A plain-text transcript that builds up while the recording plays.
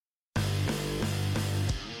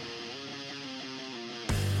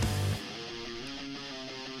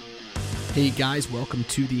Hey guys, welcome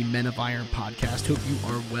to the Men of Iron podcast. Hope you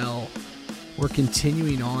are well. We're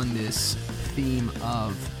continuing on this theme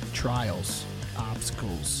of trials,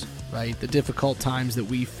 obstacles, right? The difficult times that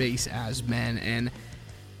we face as men, and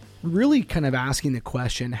really kind of asking the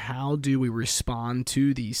question, how do we respond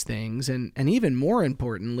to these things? And even more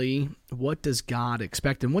importantly, what does God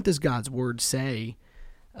expect and what does God's word say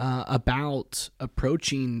about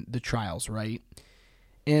approaching the trials, right?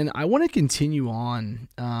 And I want to continue on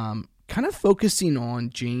kind of focusing on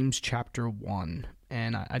James chapter 1.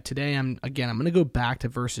 And today I'm going to go back to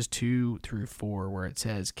verses 2 through 4 where it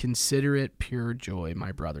says, "Consider it pure joy,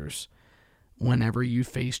 my brothers, whenever you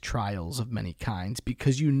face trials of many kinds,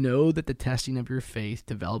 because you know that the testing of your faith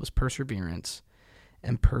develops perseverance,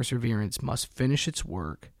 and perseverance must finish its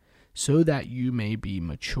work so that you may be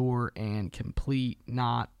mature and complete,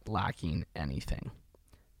 not lacking anything."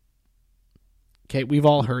 Okay, we've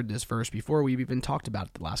all heard this verse before. We've even talked about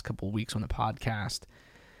it the last couple of weeks on the podcast.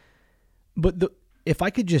 But if I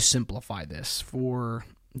could just simplify this for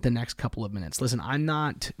the next couple of minutes. Listen, I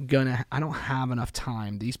don't have enough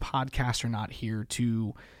time. These podcasts are not here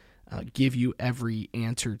to give you every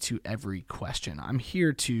answer to every question. I'm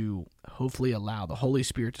here to hopefully allow the Holy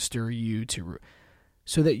Spirit to stir you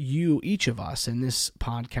so that you, each of us in this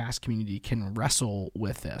podcast community, can wrestle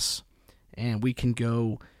with this. And we can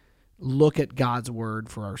go look at God's word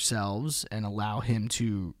for ourselves and allow him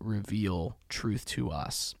to reveal truth to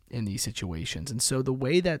us in these situations. And so the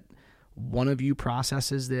way that one of you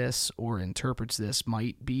processes this or interprets this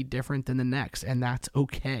might be different than the next, and that's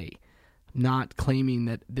okay. Not claiming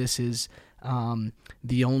that this is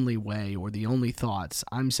the only way or the only thoughts.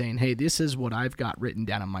 I'm saying, hey, this is what I've got written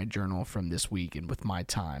down in my journal from this week and with my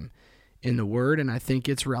time in the word, and I think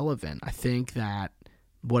it's relevant. I think that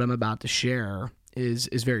what I'm about to share is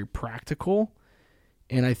very practical,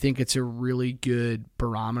 and I think it's a really good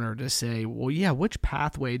barometer to say, well, yeah, which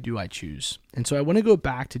pathway do I choose? And so I want to go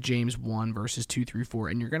back to James 1, verses 2 through 4,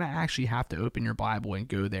 and you're going to actually have to open your Bible and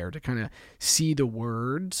go there to kind of see the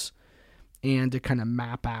words and to kind of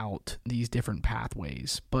map out these different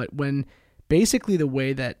pathways. But when basically the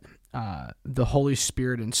way that the Holy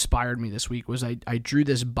Spirit inspired me this week was I drew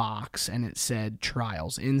this box, and it said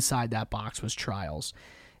trials. Inside that box was trials.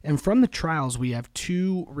 And from the trials, we have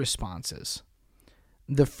two responses.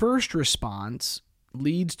 The first response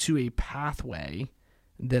leads to a pathway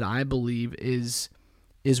that I believe is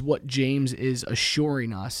what James is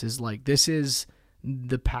assuring us is like, this is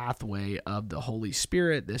the pathway of the Holy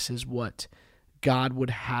Spirit. This is what God would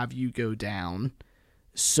have you go down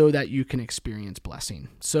so that you can experience blessing,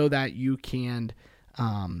 so that you can,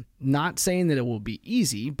 not saying that it will be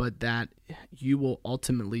easy, but that you will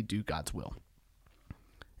ultimately do God's will.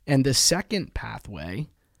 And the second pathway,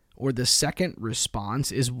 or the second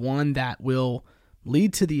response, is one that will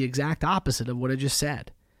lead to the exact opposite of what I just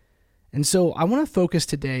said. And so I want to focus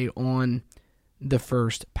today on the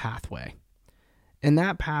first pathway. And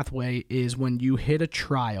that pathway is when you hit a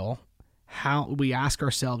trial, how we ask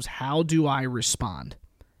ourselves, how do I respond?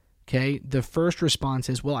 Okay, the first response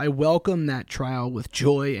is, well, I welcome that trial with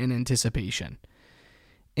joy and anticipation.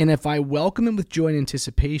 And if I welcome it with joy and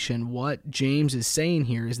anticipation, what James is saying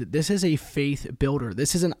here is that this is a faith builder.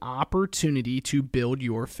 This is an opportunity to build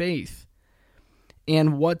your faith.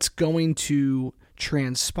 And what's going to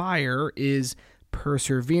transpire is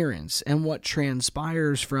perseverance. And what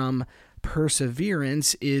transpires from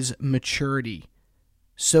perseverance is maturity,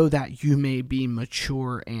 so that you may be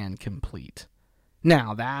mature and complete.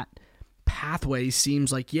 Now, that pathway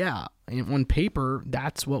seems like, yeah, on paper,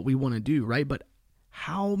 that's what we want to do, right? But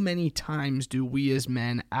how many times do we as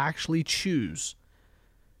men actually choose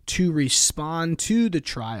to respond to the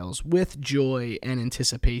trials with joy and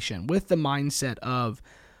anticipation, with the mindset of,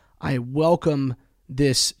 I welcome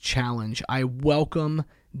this challenge, I welcome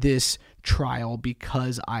this trial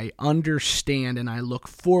because I understand and I look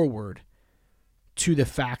forward to the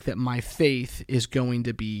fact that my faith is going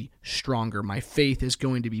to be stronger, my faith is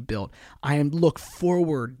going to be built. I look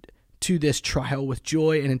forward to this trial with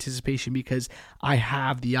joy and anticipation because I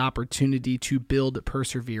have the opportunity to build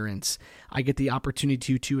perseverance. I get the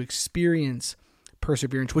opportunity to experience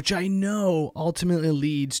perseverance, which I know ultimately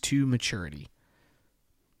leads to maturity.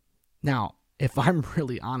 Now, if I'm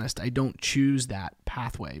really honest, I don't choose that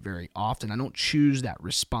pathway very often. I don't choose that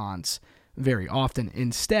response very often.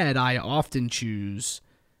 Instead, I often choose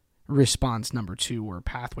response number 2 or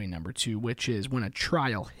pathway number 2, which is when a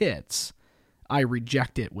trial hits, I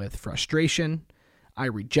reject it with frustration. I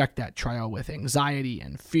reject that trial with anxiety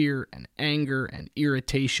and fear and anger and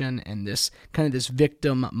irritation and this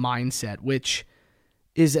victim mindset, which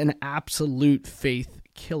is an absolute faith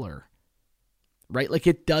killer, right? Like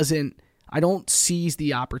I don't seize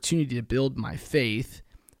the opportunity to build my faith,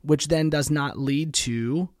 which then does not lead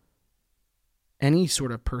to any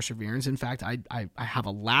sort of perseverance. In fact, I have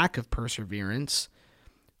a lack of perseverance,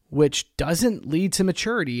 which doesn't lead to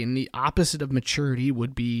maturity. And the opposite of maturity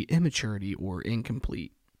would be immaturity or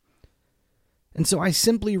incomplete. And so I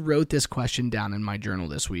simply wrote this question down in my journal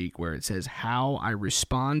this week, where it says, how I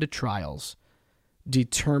respond to trials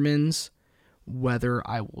determines whether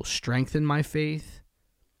I will strengthen my faith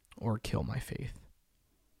or kill my faith.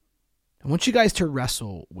 I want you guys to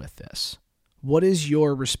wrestle with this. What is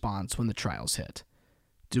your response when the trials hit?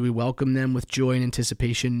 Do we welcome them with joy and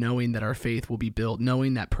anticipation, knowing that our faith will be built,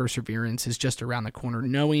 knowing that perseverance is just around the corner,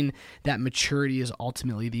 knowing that maturity is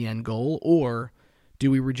ultimately the end goal? Or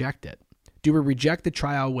do we reject it? Do we reject the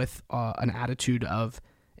trial with an attitude of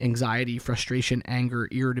anxiety, frustration, anger,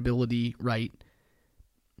 irritability, right?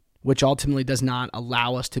 Which ultimately does not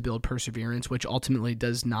allow us to build perseverance, which ultimately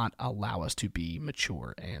does not allow us to be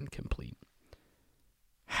mature and complete.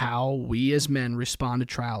 How we as men respond to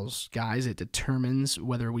trials, guys, it determines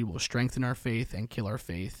whether we will strengthen our faith and kill our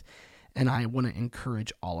faith. And I want to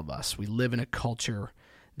encourage all of us. We live in a culture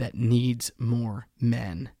that needs more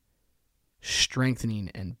men strengthening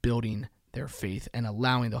and building their faith and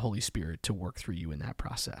allowing the Holy Spirit to work through you in that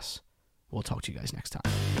process. We'll talk to you guys next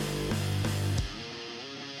time.